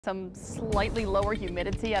Some slightly lower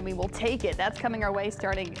humidity. I mean, we'll take it. That's coming our way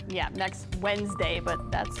starting, next Wednesday.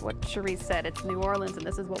 But that's what Cherise said. It's New Orleans, and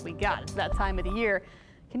this is what we got. It's that time of the year.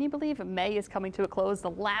 Can you believe May is coming to a close? The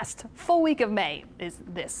last full week of May is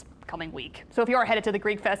this coming week. So if you are headed to the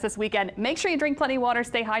Greek Fest this weekend, make sure you drink plenty of water,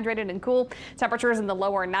 stay hydrated and cool. Temperatures in the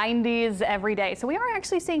lower 90s every day. So we are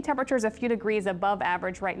actually seeing temperatures a few degrees above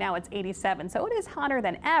average right now. It's 87. So it is hotter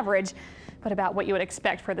than average, but about what you would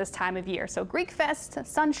expect for this time of year. So Greek Fest,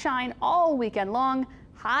 sunshine all weekend long,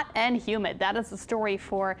 hot and humid. That is the story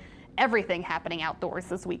for everything happening outdoors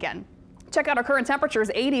this weekend. Check out our current temperatures,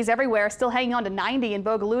 80s everywhere, still hanging on to 90 in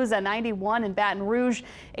Bogalusa, 91 in Baton Rouge,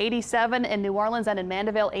 87 in New Orleans, and in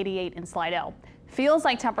Mandeville, 88 in Slidell. Feels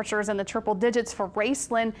like temperatures in the triple digits for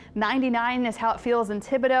Raceland. 99 is how it feels in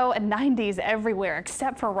Thibodaux, and 90s everywhere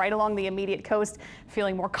except for right along the immediate coast.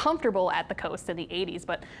 Feeling more comfortable at the coast in the 80s,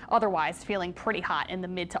 but otherwise feeling pretty hot in the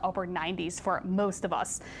mid to upper 90s for most of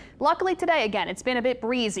us. Luckily today, again, it's been a bit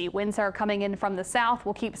breezy. Winds are coming in from the south.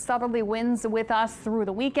 We'll keep southerly winds with us through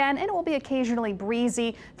the weekend, and it will be occasionally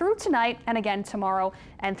breezy through tonight and again tomorrow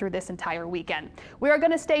and through this entire weekend. We are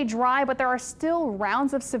going to stay dry, but there are still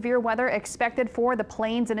rounds of severe weather expected for the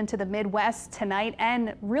plains and into the Midwest tonight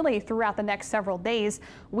and really throughout the next several days.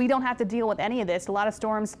 We don't have to deal with any of this. A lot of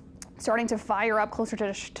storms starting to fire up closer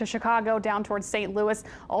to Chicago, down towards St. Louis.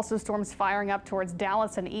 Also storms firing up towards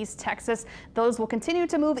Dallas and East Texas. Those will continue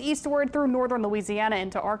to move eastward through northern Louisiana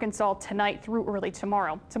into Arkansas tonight through early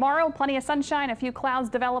tomorrow. Tomorrow, plenty of sunshine, a few clouds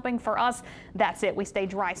developing for us. That's it. We stay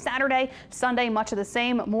dry Saturday. Sunday, much of the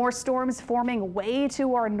same. More storms forming way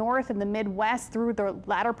to our north in the Midwest through the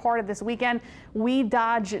latter part of this weekend. We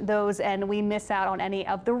dodge those and we miss out on any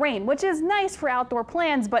of the rain, which is nice for outdoor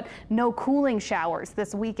plans, but no cooling showers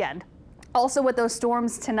this weekend. Also with those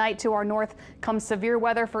storms tonight to our north comes severe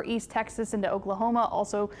weather for East Texas into Oklahoma,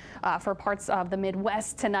 also for parts of the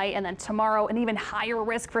Midwest tonight, and then tomorrow an even higher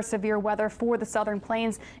risk for severe weather for the southern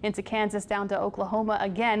plains into Kansas down to Oklahoma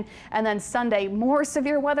again. And then Sunday, more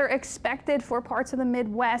severe weather expected for parts of the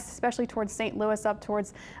Midwest, especially towards St. Louis up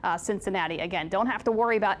towards Cincinnati. Again, don't have to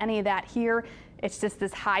worry about any of that here. It's just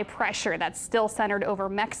this high pressure that's still centered over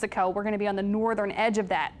Mexico. We're going to be on the northern edge of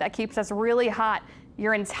that. That keeps us really hot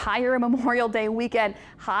your entire Memorial Day weekend.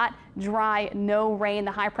 Hot, dry, no rain.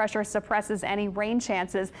 The high pressure suppresses any rain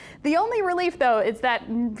chances. The only relief, though, is that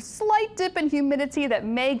slight dip in humidity that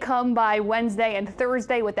may come by Wednesday and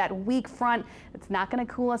Thursday with that weak front. It's not going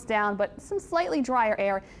to cool us down, but some slightly drier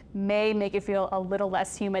air may make it feel a little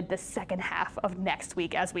less humid the second half of next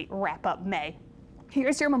week as we wrap up May.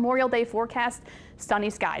 Here's your Memorial Day forecast. Sunny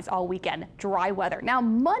skies all weekend, dry weather. Now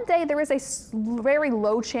Monday, there is a very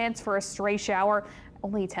low chance for a stray shower.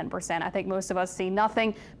 Only 10%. I think most of us see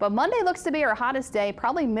nothing, but Monday looks to be our hottest day,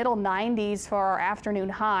 probably middle 90s for our afternoon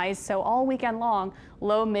highs. So all weekend long,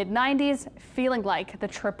 low mid 90s, feeling like the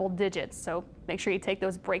triple digits. So make sure you take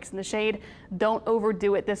those breaks in the shade. Don't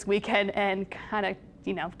overdo it this weekend and kind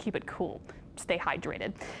of, keep it cool. Stay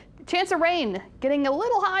hydrated. Chance of rain getting a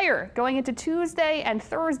little higher going into Tuesday and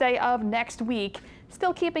Thursday of next week.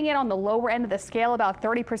 Still keeping it on the lower end of the scale, about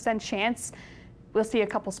 30% chance. We'll see a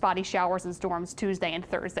couple spotty showers and storms Tuesday and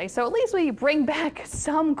Thursday. So at least we bring back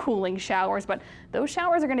some cooling showers, but those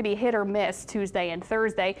showers are going to be hit or miss Tuesday and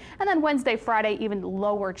Thursday. And then Wednesday, Friday, even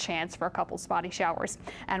lower chance for a couple spotty showers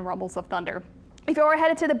and rumbles of thunder. If you're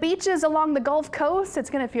headed to the beaches along the Gulf Coast, it's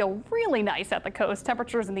going to feel really nice at the coast.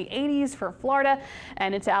 Temperatures in the 80s for Florida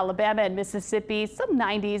and into Alabama and Mississippi. Some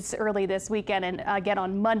 90s early this weekend and again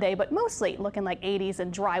on Monday, but mostly looking like 80s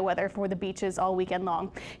and dry weather for the beaches all weekend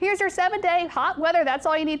long. Here's your 7-day hot weather. That's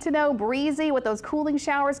all you need to know. Breezy with those cooling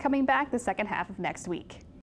showers coming back the second half of next week.